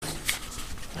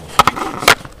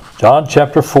John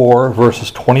chapter 4,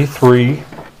 verses 23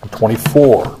 and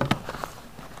 24.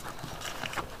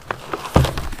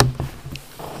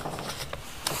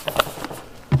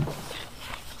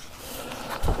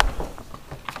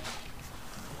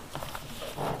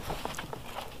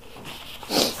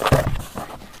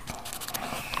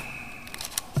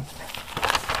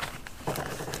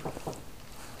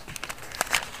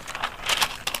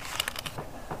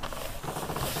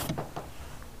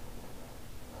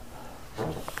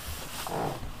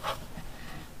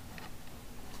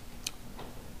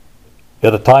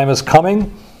 Yet a time is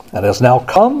coming, and has now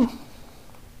come,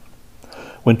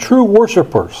 when true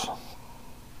worshipers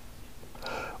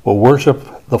will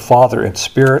worship the Father in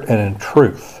spirit and in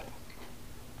truth.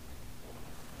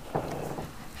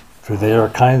 For they are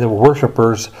kind of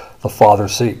worshipers the Father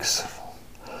seeks.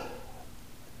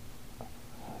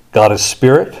 God is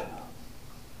spirit,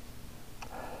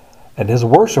 and his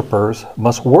worshipers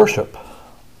must worship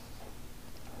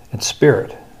in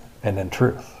spirit and in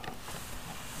truth.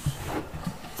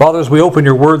 Father, as we open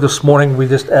your word this morning, we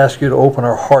just ask you to open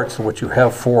our hearts to what you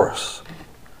have for us.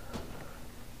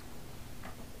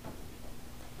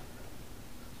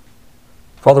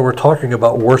 Father, we're talking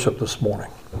about worship this morning.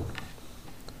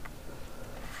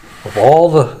 Of all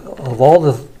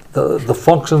the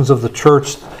functions of the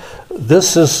church,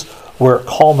 this is where it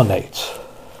culminates.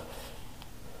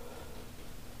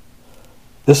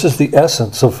 This is the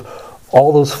essence of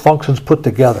all those functions put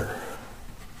together.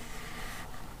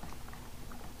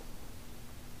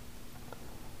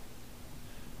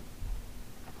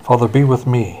 Father, be with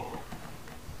me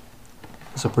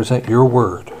as I present your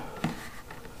word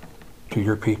to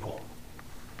your people.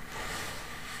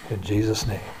 In Jesus'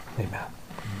 name, amen.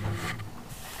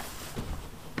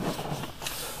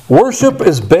 Worship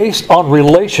is based on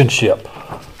relationship.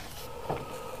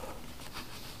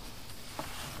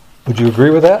 Would you agree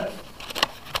with that?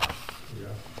 Yeah.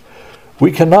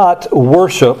 We cannot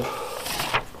worship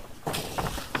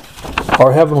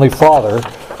our Heavenly Father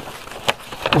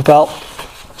without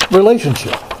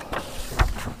relationship.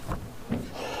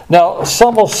 Now,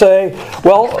 some will say,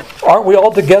 well, aren't we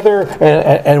all together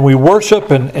and we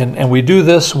worship and we do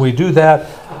this and we do that?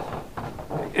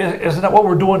 Isn't that what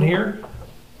we're doing here?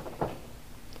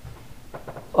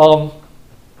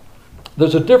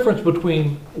 There's a difference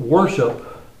between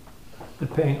worship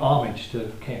and paying homage to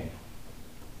the King.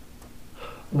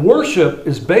 Worship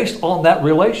is based on that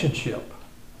relationship.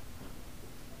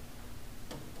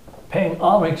 Paying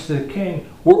homage to the King,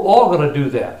 we're all going to do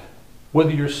that.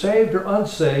 Whether you're saved or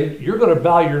unsaved, you're going to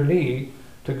bow your knee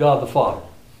to God the Father.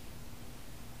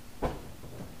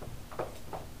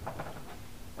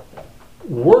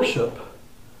 Worship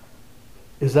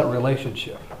is that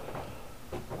relationship.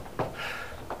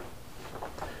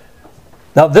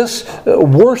 Now this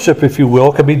worship, if you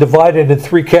will, can be divided into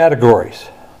three categories.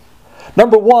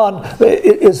 Number one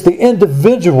is the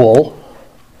individual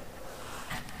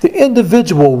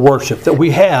worship that we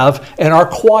have in our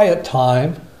quiet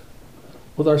time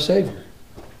with our Savior.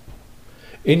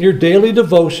 In your daily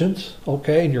devotions,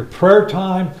 okay, in your prayer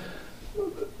time,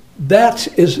 that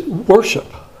is worship.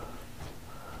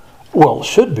 Well, it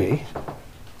should be.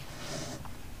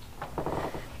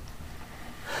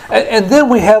 And then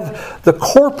we have the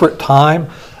corporate time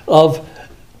of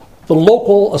the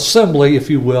local assembly, if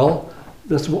you will.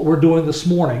 That's what we're doing this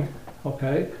morning,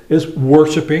 okay, is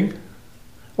worshiping,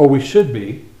 or we should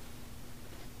be.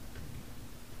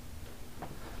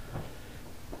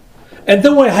 And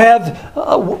then we have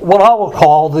what I will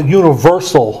call the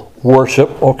universal worship,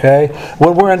 okay,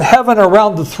 when we're in heaven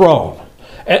around the throne.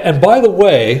 And by the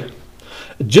way,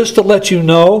 just to let you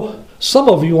know, some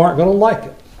of you aren't going to like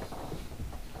it.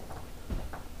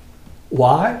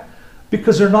 Why?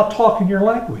 Because they're not talking your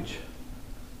language.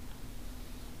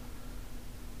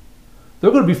 There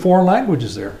are going to be foreign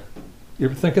languages there. You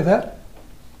ever think of that?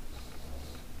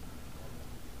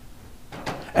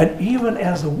 And even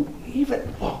as a whisper,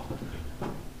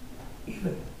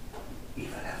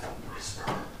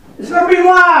 it's going to be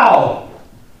loud.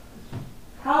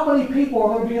 How many people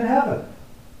are going to be in heaven?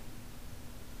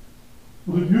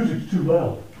 Well, the music's too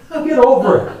loud. Get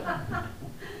over it.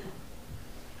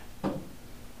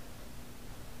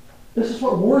 This is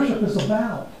what worship is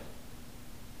about.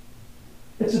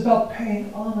 It's about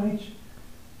paying homage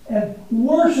and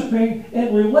worshiping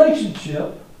in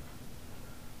relationship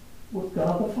with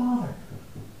God the Father.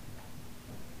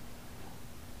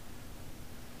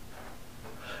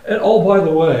 And oh, by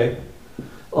the way,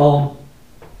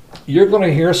 you're going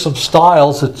to hear some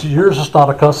styles that yours is not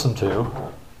accustomed to.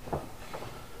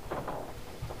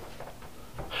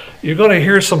 You're going to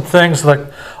hear some things like,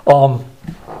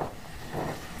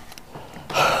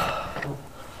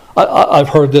 I've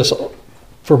heard this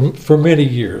for many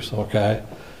years, okay?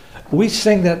 We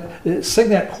sing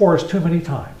that chorus too many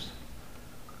times.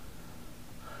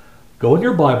 Go in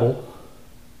your Bible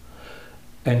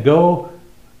and go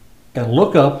and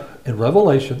look up in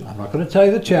Revelation. I'm not going to tell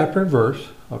you the chapter and verse,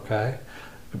 okay?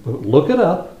 But look it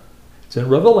up. It's in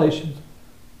Revelation.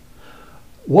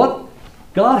 What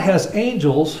God has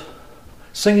angels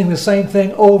singing the same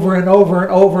thing over and over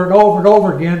and over and over and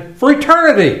over again for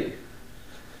eternity.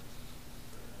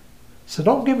 So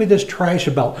don't give me this trash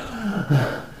about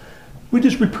we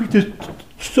just repeat this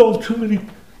so too many.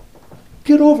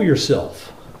 Get over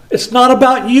yourself. It's not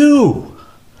about you.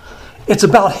 It's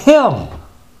about Him.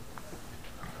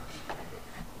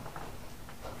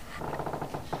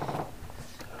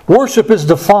 Worship is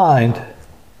defined.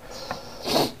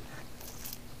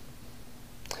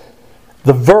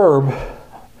 The verb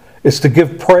is to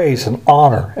give praise and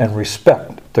honor and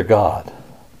respect to God.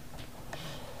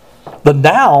 The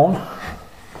noun,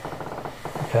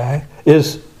 okay,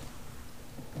 is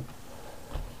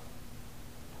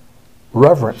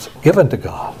reverence given to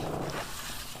God.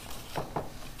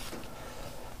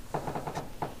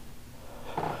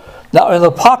 Now, in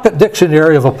the Pocket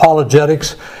Dictionary of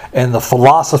Apologetics and the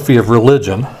Philosophy of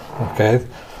Religion, okay,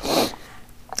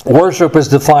 worship is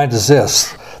defined as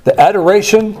this: the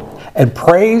adoration and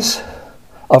praise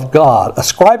of God,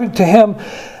 ascribing to Him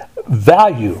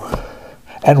value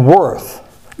and worth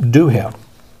due Him.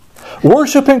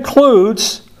 Worship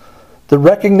includes the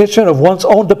recognition of one's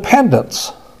own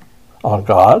dependence on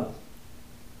God,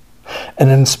 an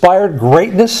inspired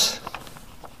greatness,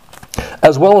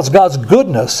 as well as God's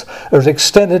goodness that is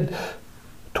extended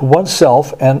to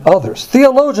oneself and others.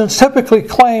 Theologians typically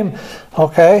claim,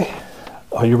 okay,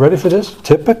 are you ready for this?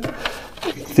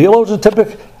 Theologians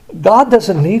typically, God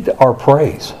doesn't need our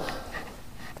praise.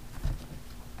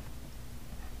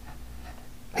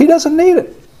 He doesn't need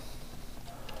it.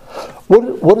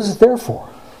 What is it there for?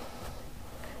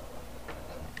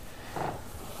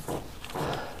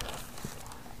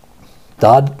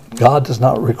 God does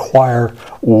not require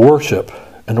worship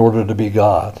in order to be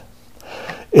God.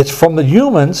 It's from the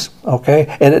humans,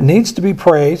 okay, and it needs to be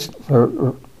praised,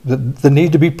 or the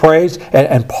need to be praised,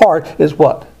 and part is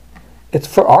what? It's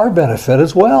for our benefit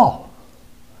as well.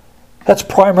 That's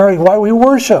primarily why we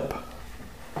worship.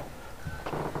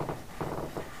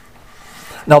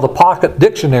 Now, the Pocket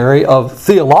Dictionary of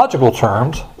Theological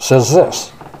Terms says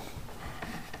this: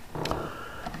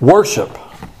 worship,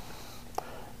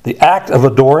 the act of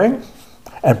adoring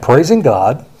and praising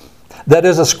God, that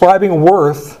is, ascribing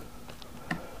worth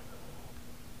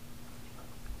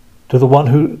to the one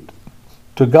who,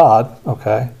 to God,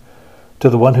 okay, to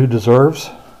the one who deserves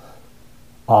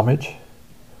homage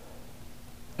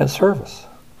and service.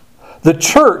 The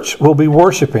church will be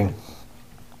worshiping.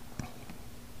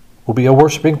 Will be a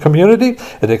worshiping community.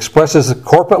 It expresses it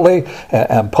corporately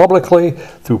and publicly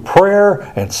through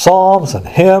prayer and psalms and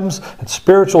hymns and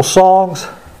spiritual songs,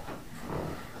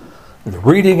 the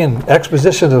reading and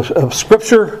exposition of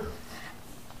Scripture,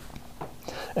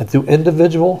 and through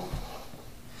individual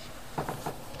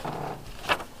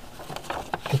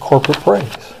and corporate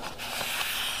praise.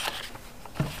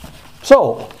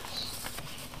 So,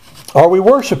 are we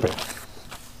worshiping?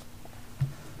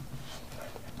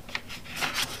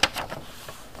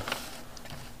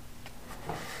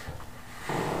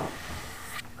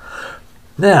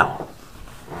 Now,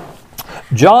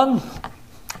 John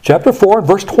chapter 4,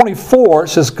 verse 24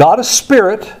 says, God is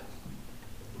spirit.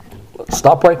 Let's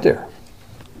stop right there.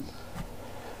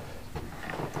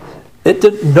 It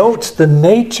denotes the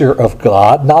nature of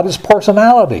God, not His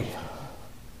personality.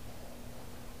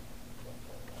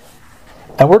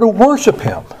 And we're to worship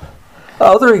Him.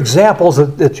 Other examples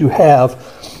that you have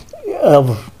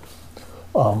of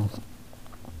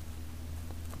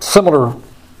similar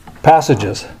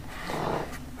passages.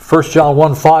 1 John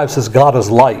 1:5 says God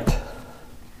is light.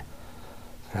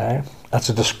 Okay, that's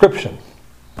a description.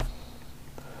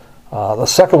 The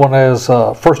second one is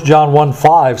 1 John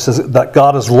 1:5 says that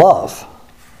God is love.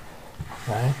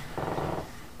 Okay?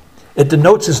 It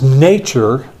denotes His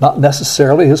nature, not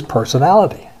necessarily His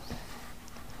personality.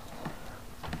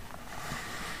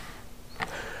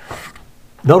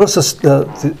 Notice this,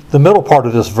 the middle part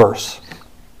of this verse.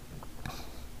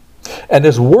 And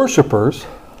His worshipers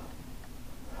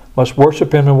must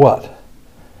worship Him in what?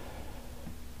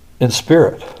 In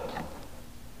spirit.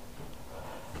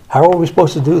 How are we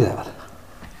supposed to do that?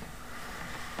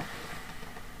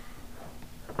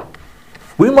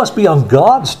 We must be on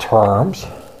God's terms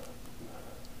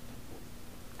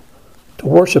to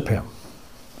worship Him.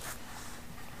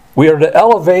 We are to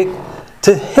elevate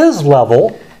to His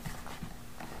level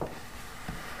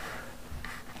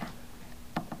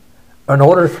in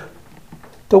order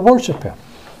to worship Him.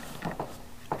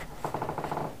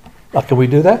 Now, can we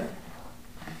do that?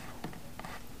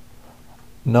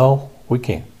 No, we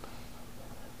can't.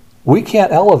 We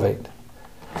can't elevate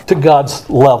to God's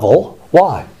level.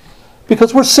 Why?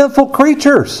 Because we're sinful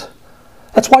creatures.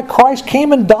 That's why Christ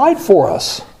came and died for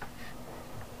us.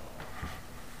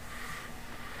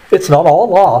 It's not all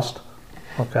lost,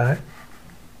 okay?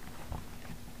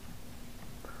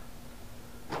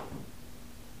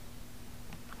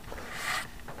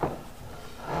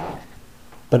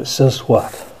 But it says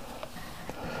what?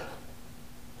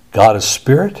 God is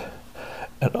spirit,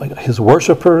 and His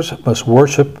worshipers must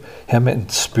worship Him in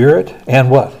spirit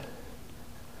and what?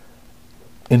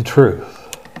 In truth.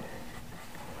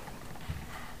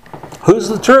 Who's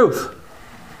the truth?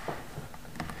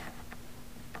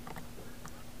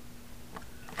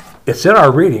 It's in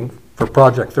our reading for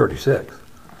Project 36.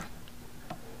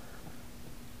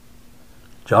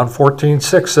 John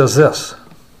 14:6 says this,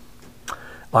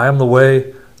 I am the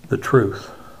way, the truth,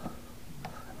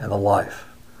 and the life.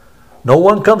 No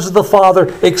one comes to the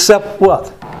Father except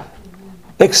what?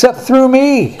 Except through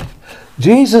me.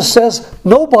 Jesus says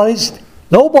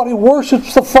nobody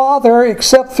worships the Father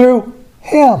except through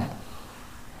Him.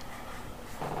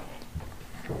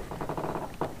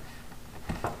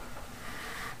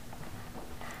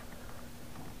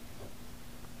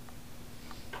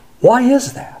 Why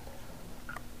is that?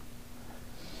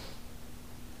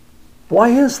 Why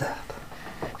is that?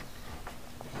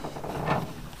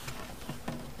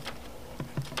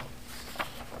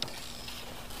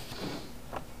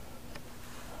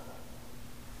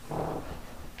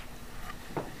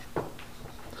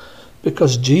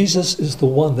 Because Jesus is the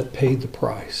one that paid the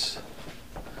price.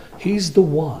 He's the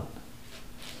one.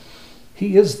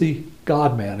 He is the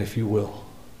God-man, if you will.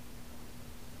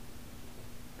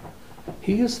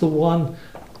 He is the one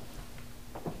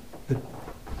that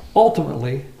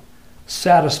ultimately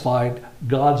satisfied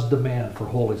God's demand for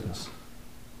holiness.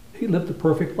 He lived a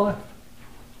perfect life.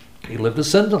 He lived a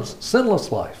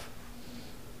sinless life.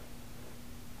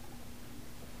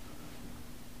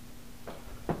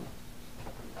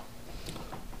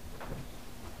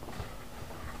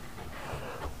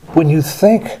 When you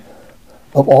think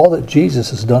of all that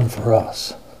Jesus has done for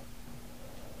us,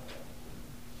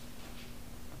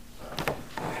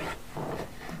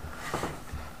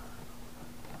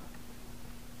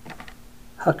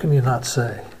 how can you not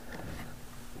say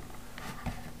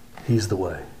He's the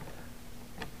way,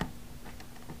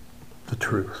 the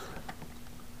truth,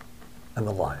 and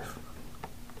the life?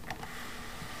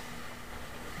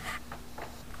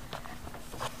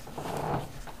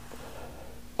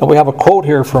 Now we have a quote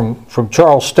here from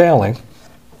Charles Stanley.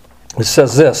 It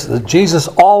says this, that Jesus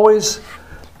always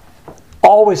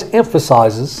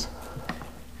emphasizes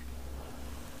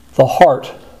the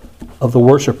heart of the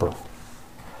worshiper.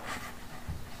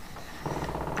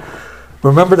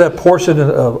 Remember that portion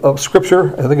of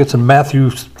Scripture? I think it's in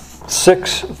Matthew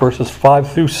 6, verses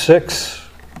 5 through 6.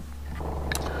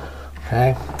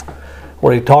 Okay?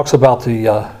 Where he talks about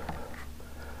the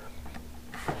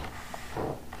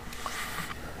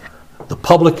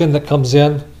publican that comes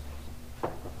in,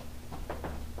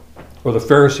 or the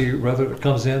Pharisee rather that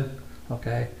comes in,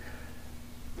 okay,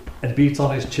 and beats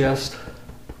on his chest.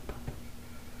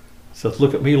 Says,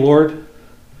 look at me, Lord.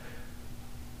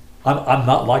 I'm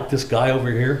not like this guy over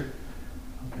here.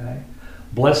 Okay.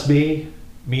 Bless me.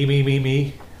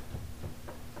 Me.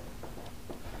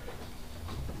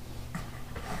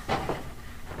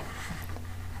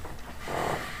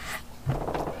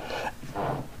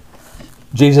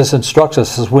 Jesus instructs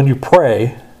us, says, when you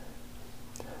pray,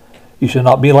 you should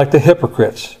not be like the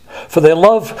hypocrites, for they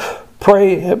love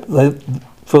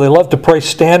to pray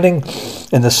standing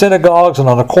in the synagogues and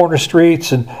on the corner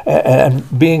streets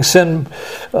and being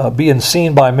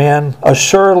seen by men.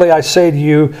 Assuredly, I say to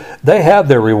you, they have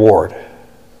their reward.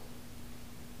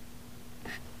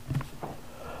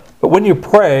 But when you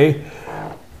pray,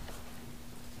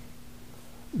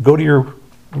 go to your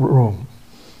room.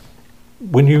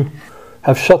 When you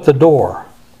have shut the door,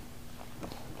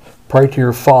 pray to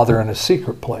your Father in a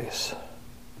secret place.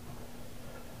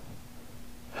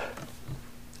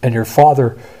 And your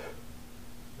Father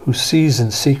who sees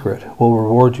in secret will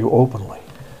reward you openly.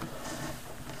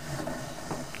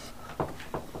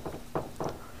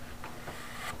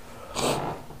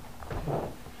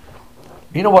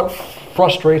 You know what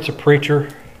frustrates a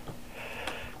preacher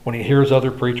when he hears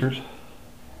other preachers?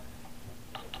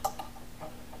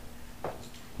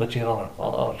 Let you in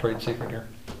on a trade secret here.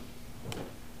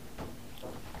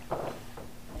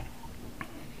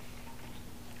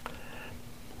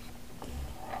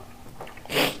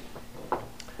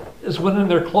 is when in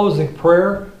their closing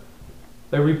prayer,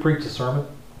 they re-preach the sermon.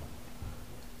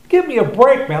 Give me a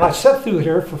break, man. I sat through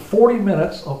here for 40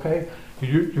 minutes, okay? And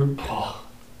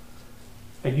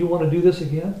you want to do this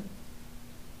again?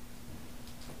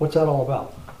 What's that all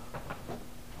about?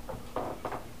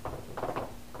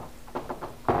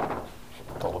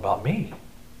 It's all about me.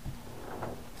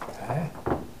 Okay?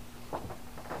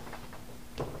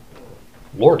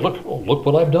 Lord, look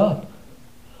what I've done.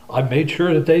 I made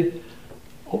sure that they,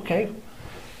 okay.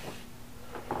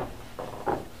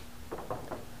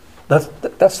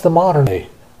 That's the modern day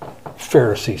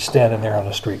Pharisee standing there on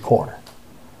the street corner.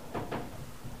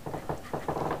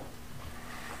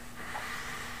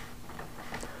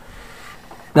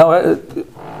 Now,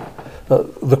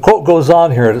 the quote goes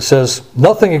on here. It says,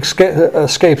 "Nothing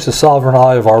escapes the sovereign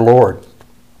eye of our Lord."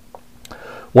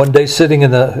 One day, sitting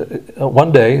in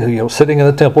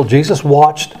the temple, Jesus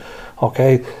watched,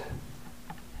 okay,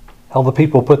 how the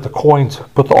people put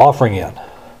the offering in.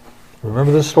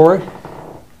 Remember this story?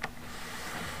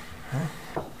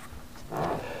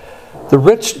 The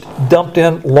rich dumped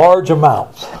in large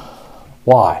amounts.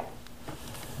 Why?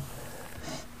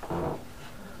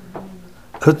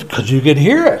 Because you could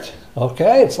hear it.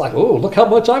 Okay? It's like, oh, look how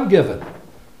much I'm giving.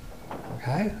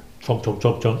 Okay? Chunk, chunk,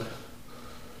 chunk, chunk.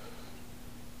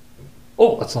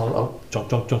 Oh, that's not, chunk,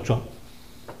 chunk, chunk, chunk.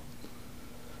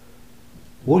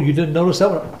 Well, you didn't notice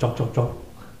that one? Chunk, chunk, chunk.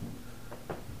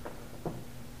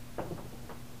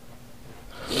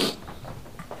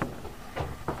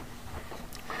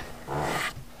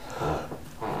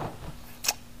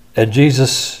 And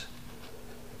Jesus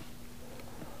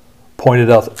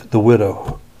pointed out the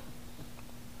widow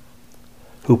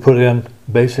who put in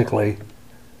basically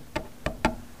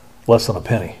less than a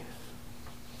penny.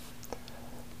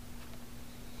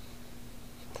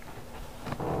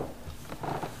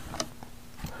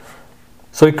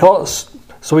 So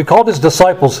he called his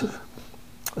disciples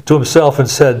to himself and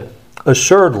said,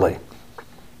 "Assuredly,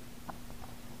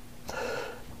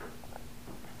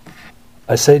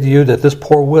 I say to you that this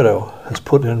poor widow has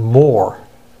put in more,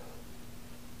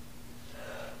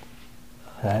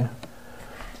 okay,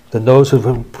 than those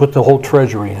who put the whole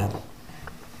treasury in.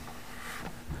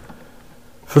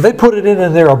 For they put it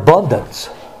in their abundance,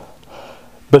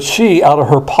 but she, out of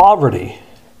her poverty,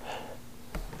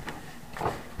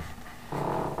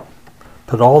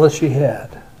 put all that she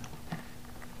had."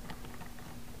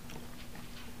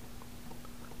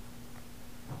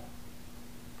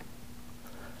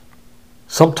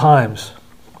 Sometimes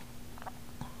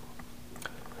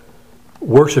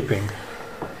worshiping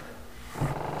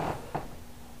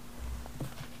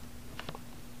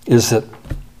is that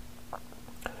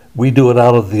we do it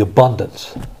out of the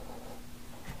abundance.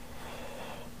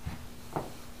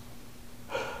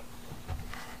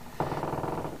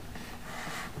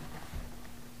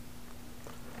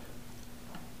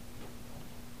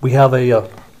 We have a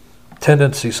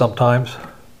tendency sometimes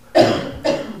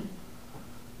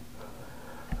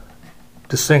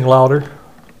to sing louder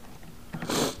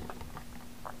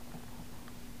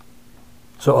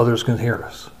so others can hear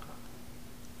us.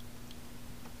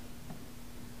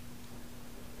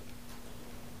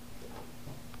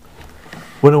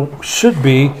 When it should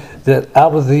be that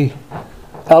out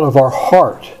of our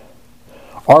heart,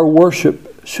 our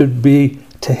worship should be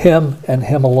to Him and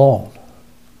Him alone,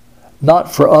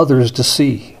 not for others to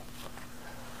see.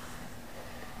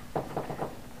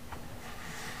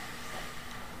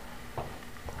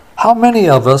 How many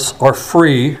of us are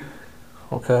free,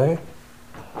 okay?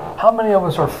 How many of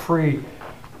us are free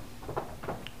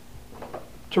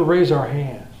to raise our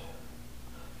hands,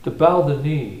 to bow the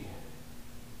knee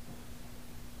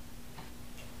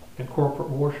in corporate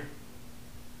worship?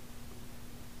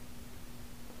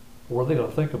 What are they going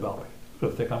to think about me? They're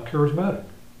going to think I'm charismatic.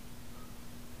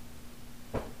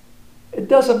 It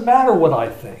doesn't matter what I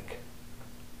think.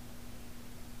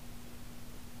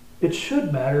 It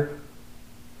should matter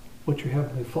what your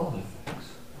Heavenly Father thinks.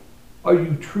 Are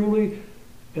you truly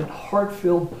and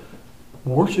heart-filled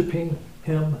worshiping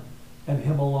Him and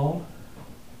Him alone?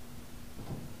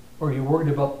 Or are you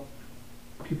worried about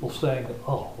people saying,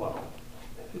 "Oh, well"?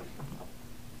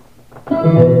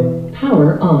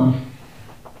 Power off.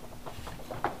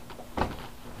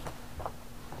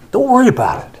 Don't worry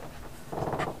about it.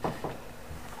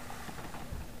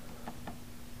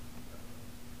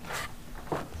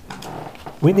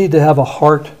 We need to have a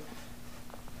heart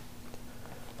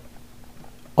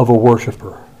of a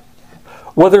worshiper.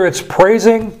 Whether it's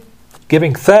praising,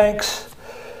 giving thanks,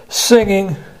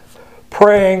 singing,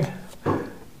 praying,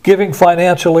 giving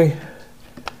financially.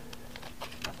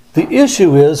 The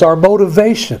issue is our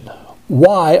motivation.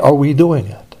 Why are we doing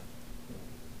it?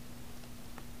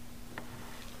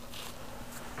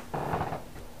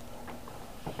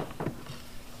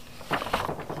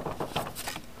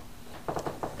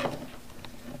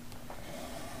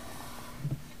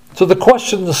 So the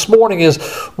question this morning is,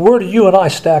 where do you and I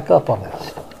stack up on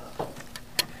this?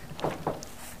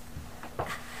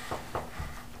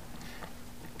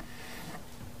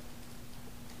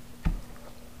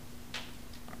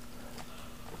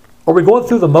 Are we going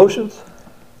through the motions?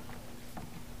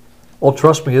 Well,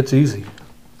 trust me, it's easy.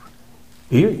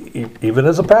 Even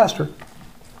as a pastor,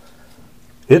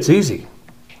 it's easy.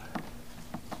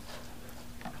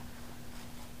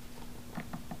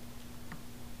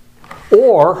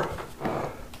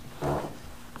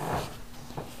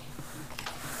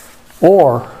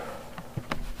 Or,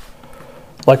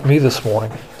 like me this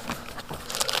morning,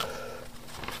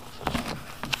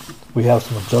 we have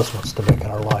some adjustments to make in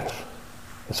our life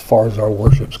as far as our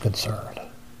worship's concerned.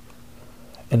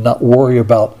 And not worry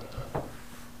about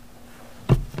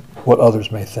what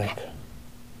others may think.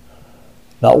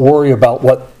 Not worry about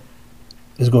what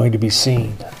is going to be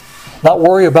seen. Not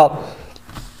worry about...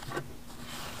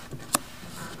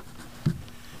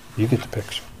 You get the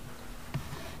picture.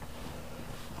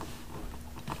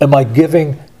 Am I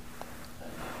giving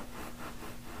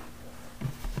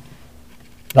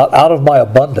not out of my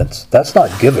abundance? That's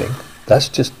not giving. That's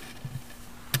just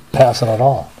passing it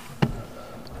on.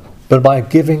 But am I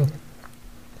giving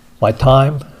my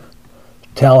time,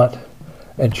 talent,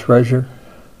 and treasure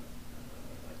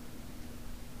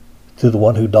to the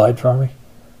one who died for me?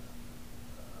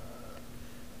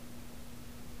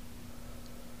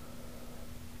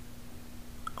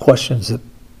 Questions that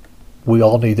we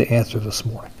all need to answer this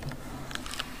morning.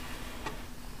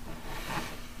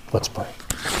 Let's pray.